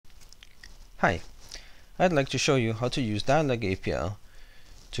Hi, I'd like to show you how to use Dyalog APL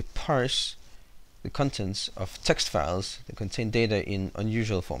to parse the contents of text files that contain data in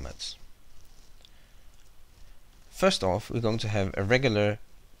unusual formats. First off, we're going to have a regular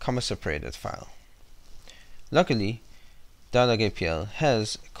comma-separated file. Luckily, Dyalog APL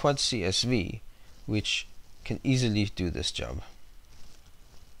has quad CSV, which can easily do this job.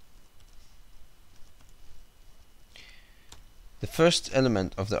 The first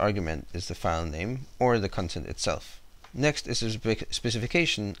element of the argument is the file name or the content itself. Next is a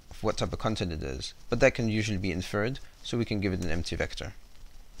specification of what type of content it is, but that can usually be inferred, so we can give it an empty vector.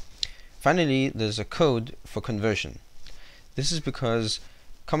 Finally, there's a code for conversion. This is because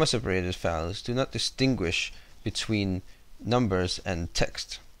comma-separated files do not distinguish between numbers and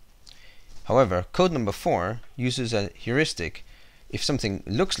text. However, code number 4 uses a heuristic. If something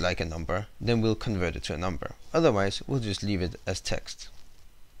looks like a number, then we'll convert it to a number. Otherwise, we'll just leave it as text.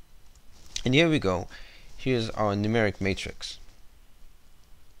 And here we go. Here's our numeric matrix.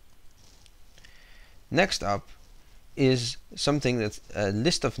 Next up is something that's a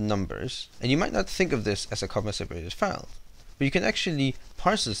list of numbers. And you might not think of this as a comma-separated file, but you can actually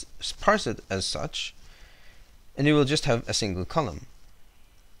parse it as such, and it will just have a single column.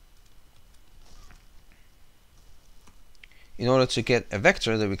 In order to get a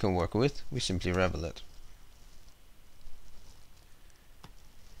vector that we can work with, we simply revel it.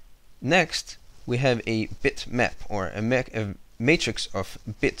 Next, we have a bitmap, or a matrix of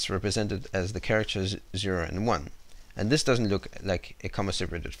bits represented as the characters 0 and 1. And this doesn't look like a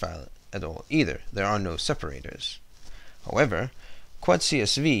comma-separated file at all either. There are no separators. However, quad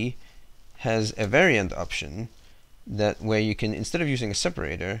CSV has a variant option where you can, instead of using a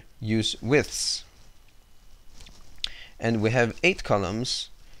separator, use widths. And we have 8 columns.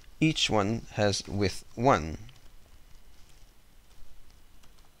 Each one has width 1.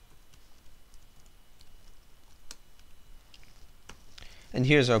 And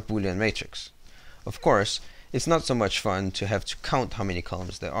here's our Boolean matrix. Of course, it's not so much fun to have to count how many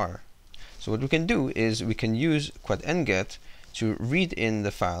columns there are. So what we can do is we can use quad NGET to read in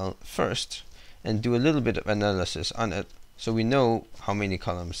the file first and do a little bit of analysis on it so we know how many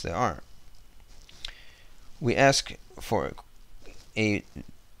columns there are. We ask for a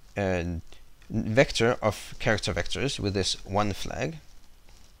vector of character vectors with this 1 flag.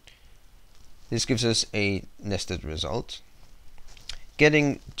 This gives us a nested result.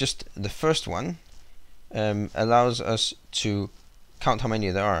 Getting just the first one allows us to count how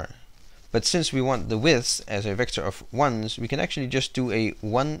many there are. But since we want the widths as a vector of 1s, we can actually just do a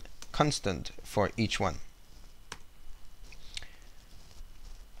 1 constant for each one.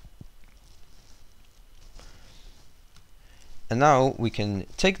 And now we can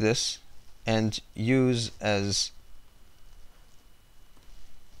take this and use as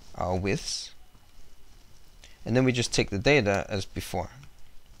our widths, and then we just take the data as before.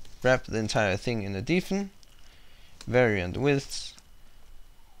 Wrap the entire thing in a div, variant widths,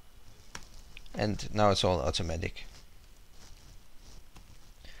 and now it's all automatic.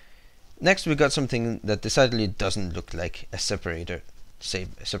 Next, we got something that decidedly doesn't look like a separated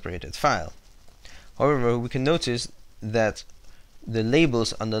file. However, we can notice that the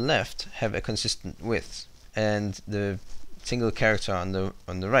labels on the left have a consistent width, and the single character on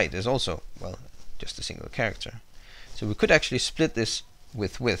the right is also, well, just a single character. So we could actually split this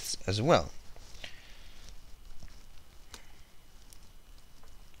with widths as well.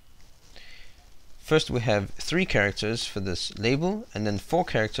 First, we have 3 characters for this label, and then 4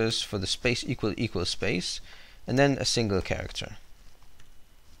 characters for the space equal space, and then a single character.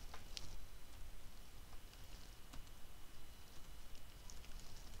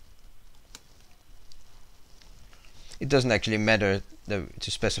 It doesn't actually matter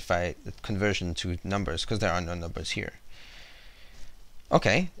to specify the conversion to numbers because there are no numbers here.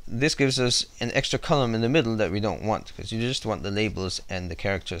 Okay, this gives us an extra column in the middle that we don't want, because you just want the labels and the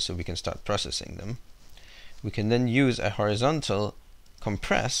characters so we can start processing them. We can then use a horizontal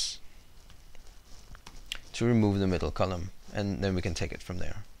compress to remove the middle column, and then we can take it from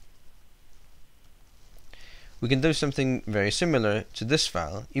there. We can do something very similar to this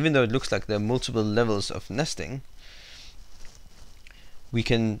file. Even though it looks like there are multiple levels of nesting, we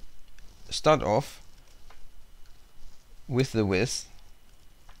can start off with the width,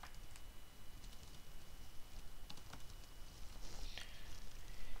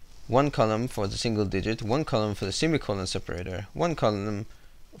 one column for the single digit, 1 column for the semicolon separator, 1 column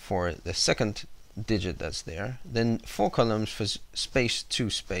for the second digit that's there, then 4 columns for space to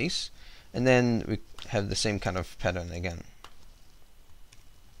space, and then we have the same kind of pattern again.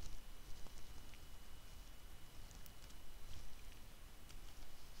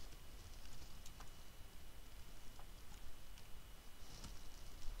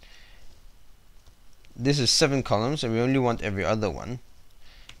 this is 7 columns and we only want every other one.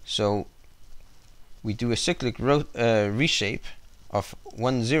 So we do a cyclic reshape of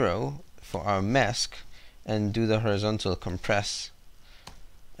 1, 0 for our mask and do the horizontal compress,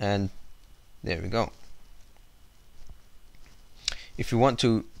 and there we go. If you want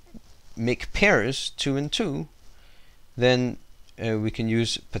to make pairs 2 and 2, then we can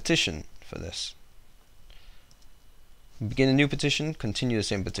use partition for this. Begin a new partition, continue the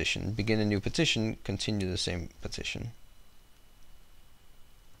same partition. Begin a new partition, continue the same partition.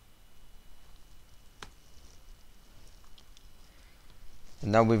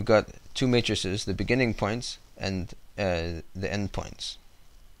 And now we've got two matrices, the beginning points and the end points.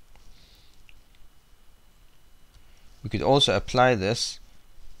 We could also apply this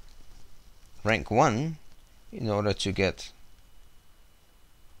rank 1 in order to get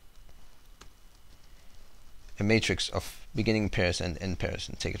a matrix of beginning pairs and end pairs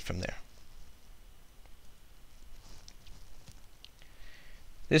and take it from there.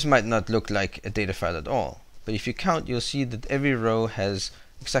 This might not look like a data file at all, but if you count, you'll see that every row has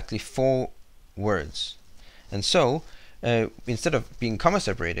exactly 4 words. And so, instead of being comma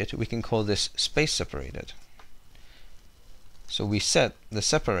separated, we can call this space separated. So we set the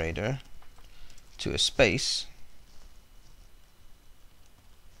separator to a space,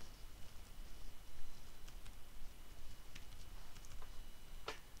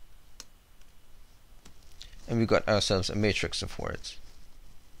 and we got ourselves a matrix of words.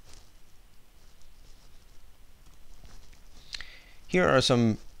 Here are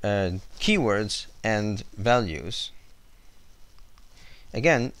some keywords and values,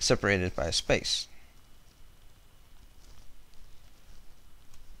 again separated by a space.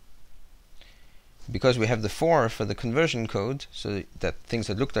 Because we have the for the conversion code, so that things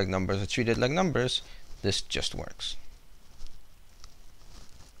that look like numbers are treated like numbers, this just works.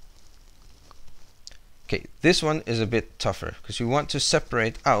 Okay, this one is a bit tougher because we want to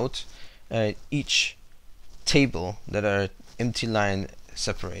separate out each table that are empty line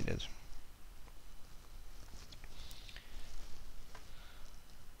separated.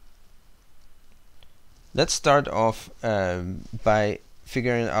 Let's start off by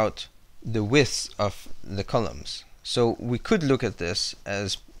figuring out the width of the columns. So we could look at this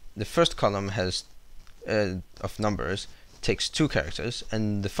as the first column has of numbers takes 2 characters,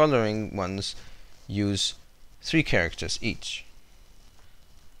 and the following ones use 3 characters each.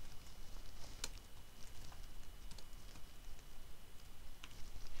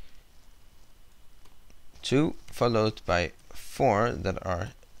 Two followed by 4 that are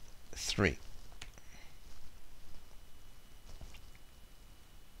 3.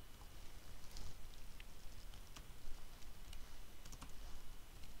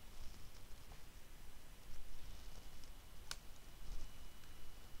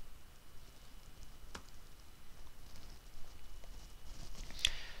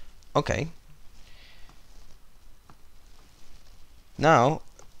 Okay. Now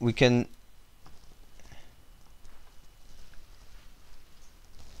we can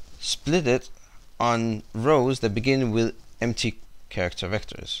split it on rows that begin with empty character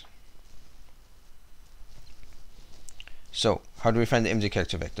vectors. So how do we find the empty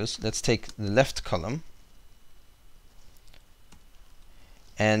character vectors? Let's take the left column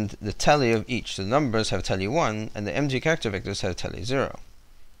and the tally of each. So the numbers have tally 1 and the empty character vectors have tally 0.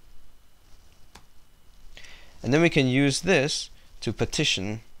 And then we can use this to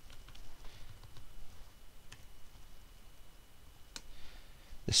partition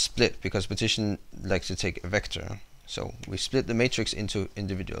the split, because partition likes to take a vector. So we split the matrix into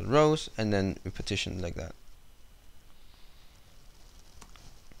individual rows and then we partition like that.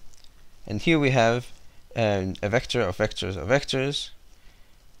 And here we have a vector of vectors of vectors.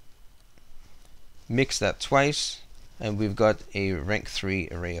 Mix that twice and we've got a rank 3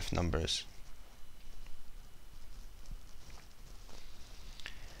 array of numbers.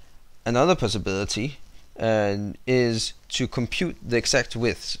 Another possibility is to compute the exact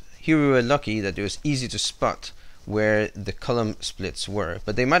widths. Here we were lucky that it was easy to spot where the column splits were,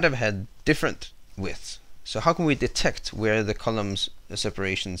 but they might have had different widths. So how can we detect where the columns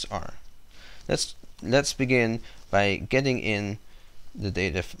separations are? Let's begin by getting in the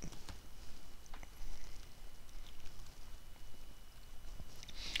data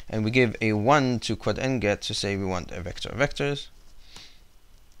and we give a 1 to quad NGET to say we want a vector of vectors.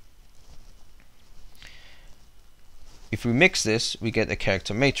 If we mix this, we get a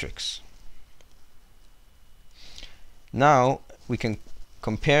character matrix. Now we can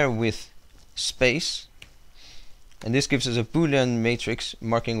compare with space, and this gives us a Boolean matrix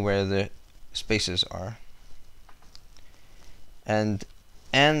marking where the spaces are. And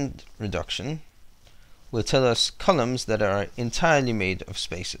reduction will tell us columns that are entirely made of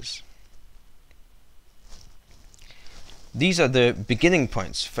spaces. These are the beginning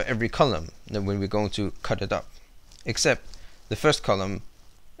points for every column when we're going to cut it up, except the first column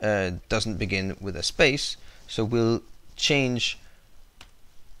doesn't begin with a space, so we'll change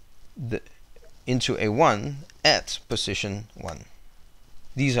into a 1 at position 1.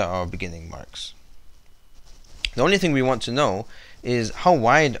 These are our beginning marks. The only thing we want to know is how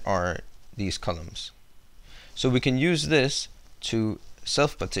wide are these columns. So we can use this to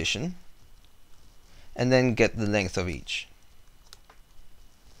self-partition and then get the length of each.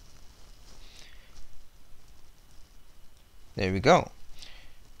 There we go.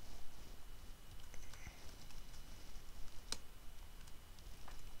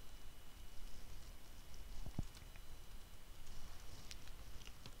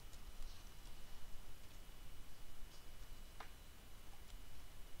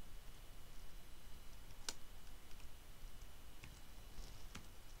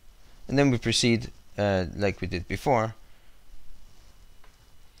 And then we proceed like we did before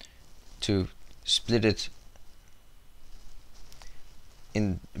to split it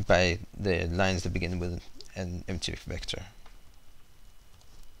in by the lines that begin with an empty vector.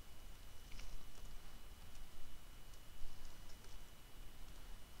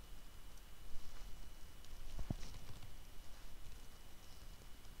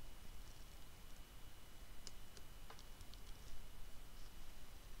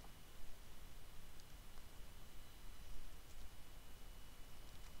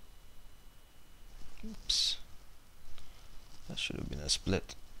 Oops. That should have been a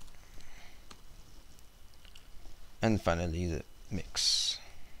split. And finally the mix.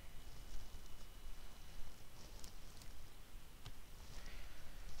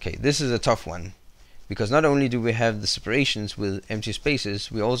 Okay, this is a tough one, because not only do we have the separations with empty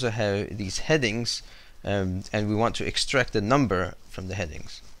spaces, we also have these headings, and we want to extract the number from the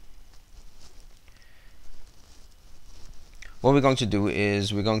headings. What we're going to do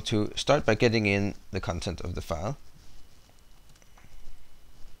is we're going to start by getting in the content of the file.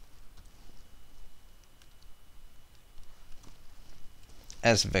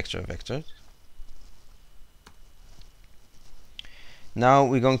 As vector vectors. Now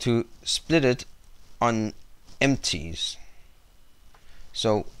we're going to split it on empties.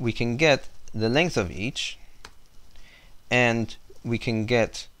 So we can get the length of each, and we can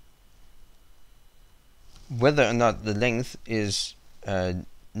get whether or not the length is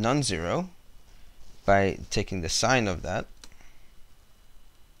non-zero by taking the sign of that.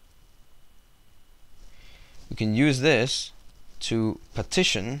 We can use this to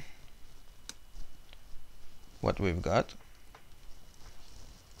partition what we've got.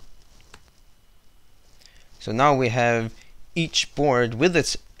 So now we have each board with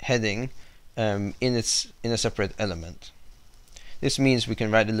its heading in a separate element. This means we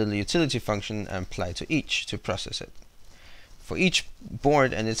can write a little utility function and apply to each to process it. For each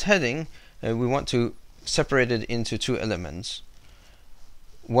board and its heading, we want to separate it into two elements.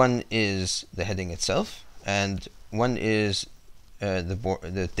 One is the heading itself, and one is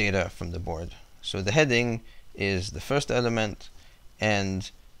the data from the board. So the heading is the first element,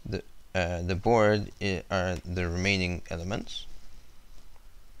 and the board are the remaining elements.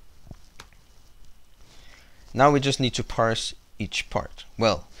 Now we just need to parse each part.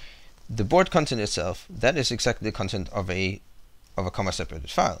 Well, the board content itself, that is exactly the content of a comma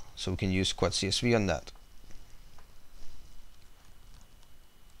separated file. So we can use quad CSV on that.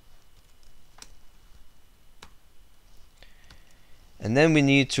 And then we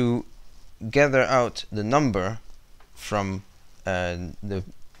need to gather out the number from the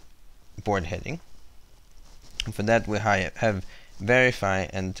board heading. And for that we have verify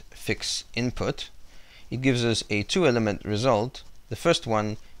and fix input. It gives us a two-element result. The first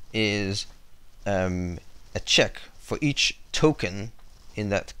one is a check for each token in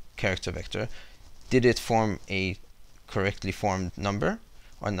that character vector. Did it form a correctly formed number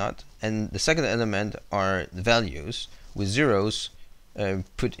or not? And the second element are the values with zeros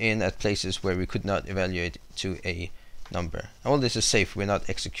put in at places where we could not evaluate to a number. All this is safe, we're not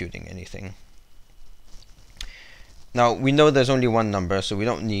executing anything. Now we know there's only one number, so we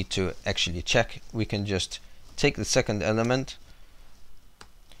don't need to actually check. We can just take the second element,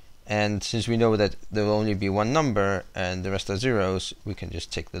 and since we know that there will only be one number and the rest are zeros, we can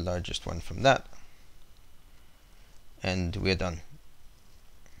just take the largest one from that, and we're done.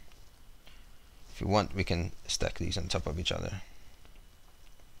 If you want, we can stack these on top of each other.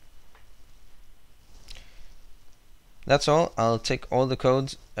 That's all. I'll take all the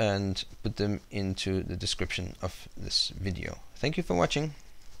codes and put them into the description of this video. Thank you for watching.